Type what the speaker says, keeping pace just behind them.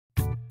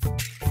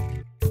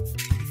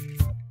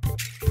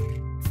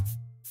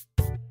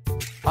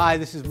Hi,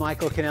 this is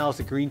Michael Canales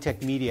at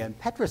Greentech Media, and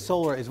Petra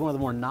Solar is one of the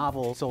more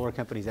novel solar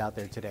companies out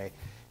there today.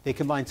 They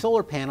combine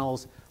solar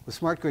panels with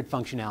smart grid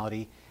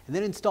functionality and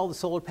then install the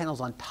solar panels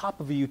on top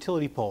of a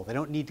utility pole. They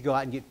don't need to go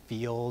out and get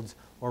fields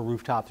or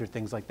rooftops or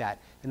things like that.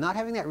 And not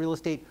having that real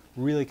estate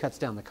really cuts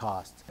down the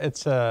costs.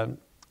 It's an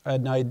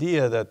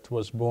idea that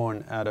was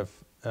born out of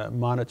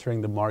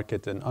monitoring the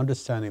market and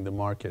understanding the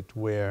market,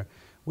 where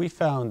we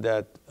found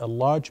that a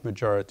large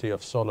majority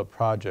of solar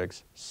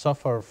projects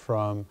suffer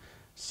from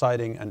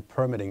siting and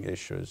permitting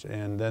issues,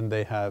 and then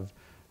they have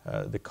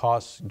the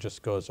cost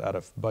just goes out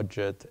of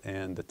budget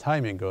and the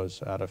timing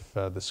goes out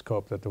of the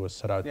scope that it was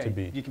set out to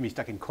be. You can be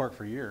stuck in court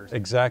for years.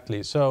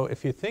 Exactly. So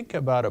if you think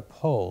about a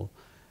pole,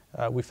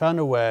 we found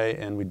a way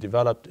and we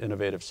developed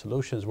innovative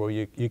solutions where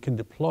you can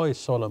deploy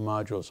solar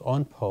modules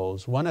on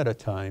poles one at a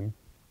time.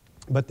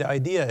 But the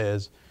idea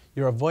is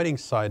you're avoiding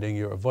siting,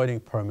 you're avoiding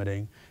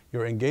permitting,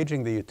 you're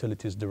engaging the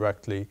utilities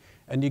directly,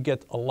 and you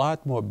get a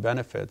lot more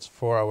benefits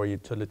for our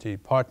utility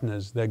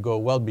partners that go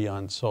well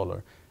beyond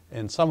solar.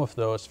 And some of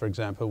those, for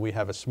example, we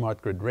have a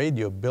smart grid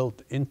radio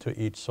built into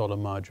each solar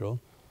module.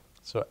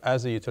 So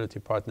as the utility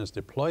partners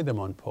deploy them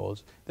on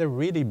poles, they're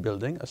really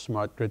building a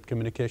smart grid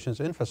communications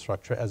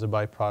infrastructure as a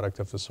byproduct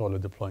of the solar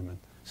deployment.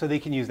 So they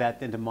can use that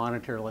then to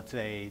monitor, let's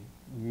say,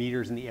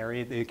 meters in the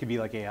area. It could be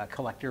like a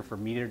collector for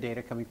meter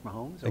data coming from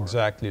homes? Or?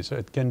 Exactly. So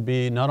it can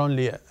be not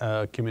only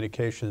a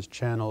communications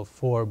channel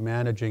for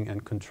managing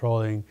and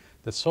controlling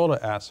the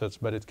solar assets,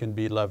 but it can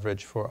be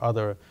leveraged for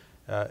other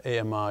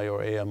AMI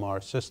or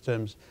AMR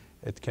systems.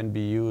 It can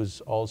be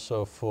used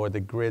also for the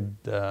grid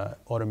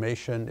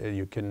automation.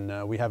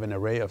 We have an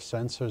array of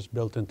sensors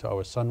built into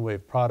our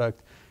SunWave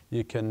product.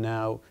 You can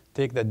now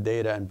take that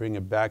data and bring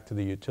it back to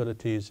the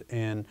utilities,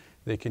 and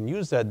they can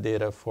use that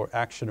data for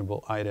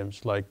actionable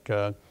items like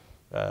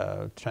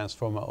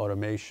transformer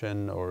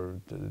automation, or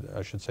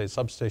I should say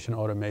substation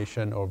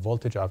automation, or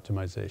voltage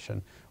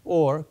optimization,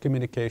 or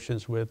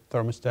communications with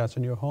thermostats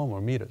in your home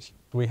or meters.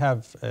 We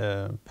have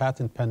a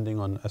patent pending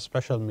on a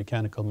special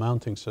mechanical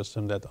mounting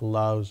system that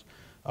allows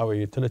our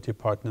utility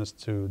partners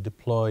to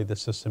deploy the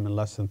system in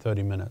less than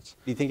 30 minutes.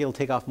 Do you think it'll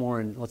take off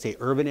more in, let's say,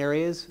 urban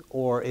areas,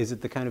 or is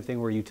it the kind of thing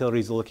where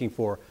utilities are looking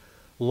for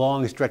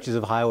long stretches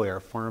of highway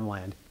or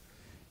farmland?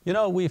 You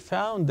know, we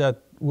found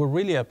that we're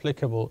really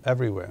applicable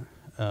everywhere,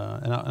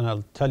 and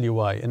I'll tell you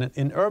why.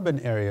 In urban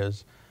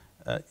areas,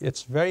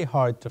 it's very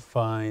hard to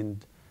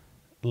find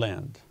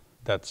land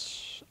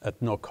that's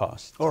at no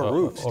cost. Or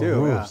roofs, too.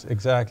 Or roofs, yeah.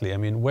 Exactly. I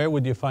mean, where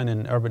would you find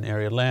in an urban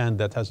area land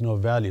that has no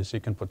value so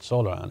you can put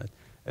solar on it?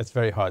 It's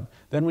very hard.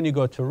 Then when you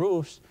go to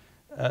roofs,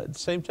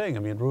 same thing. I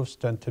mean, roofs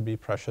tend to be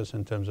precious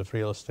in terms of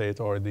real estate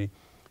or the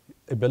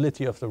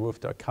ability of the roof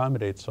to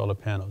accommodate solar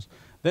panels.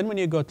 Then when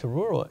you go to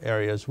rural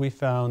areas, we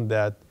found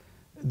that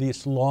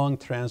these long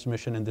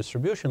transmission and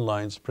distribution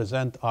lines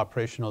present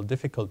operational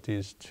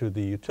difficulties to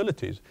the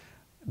utilities.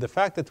 The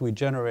fact that we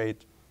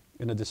generate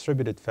in a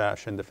distributed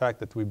fashion, the fact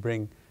that we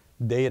bring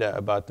data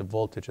about the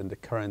voltage and the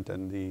current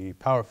and the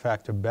power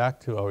factor back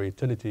to our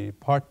utility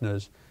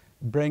partners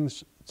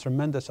brings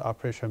tremendous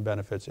operational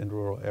benefits in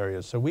rural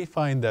areas. So we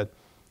find that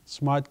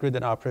smart grid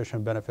and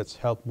operational benefits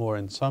help more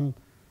in some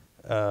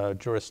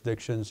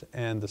jurisdictions,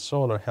 and the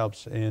solar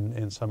helps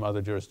in some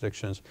other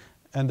jurisdictions.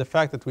 And the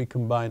fact that we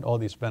combine all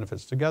these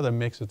benefits together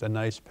makes it a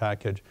nice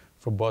package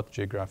for both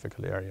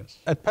geographical areas.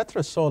 At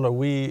Petra Solar,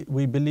 we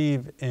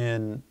believe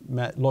in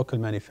local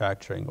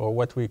manufacturing, or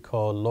what we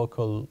call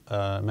local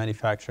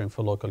manufacturing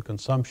for local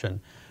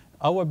consumption.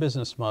 Our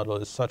business model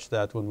is such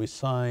that when we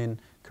sign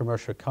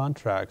commercial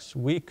contracts,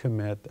 we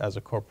commit as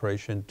a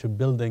corporation to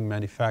building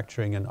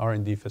manufacturing and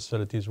R&D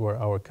facilities where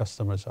our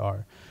customers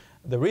are.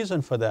 The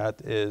reason for that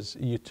is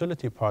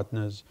utility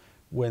partners,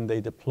 when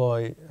they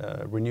deploy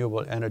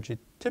renewable energy,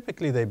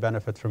 typically they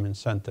benefit from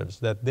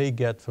incentives that they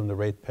get from the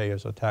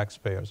ratepayers or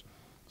taxpayers.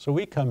 So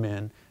we come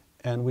in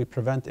and we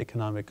prevent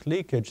economic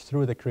leakage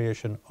through the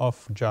creation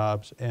of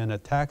jobs and a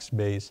tax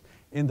base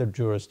in the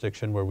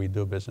jurisdiction where we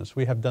do business.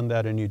 We have done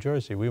that in New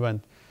Jersey. We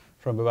went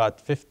from about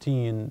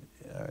 15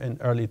 in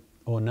early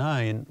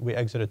 2009, we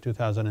exited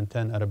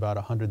 2010 at about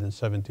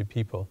 170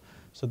 people.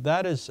 So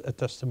that is a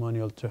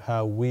testimonial to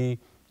how we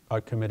are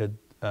committed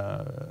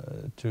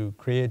to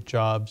create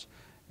jobs,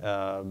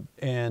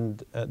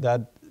 and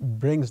that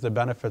brings the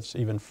benefits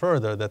even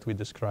further that we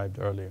described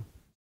earlier.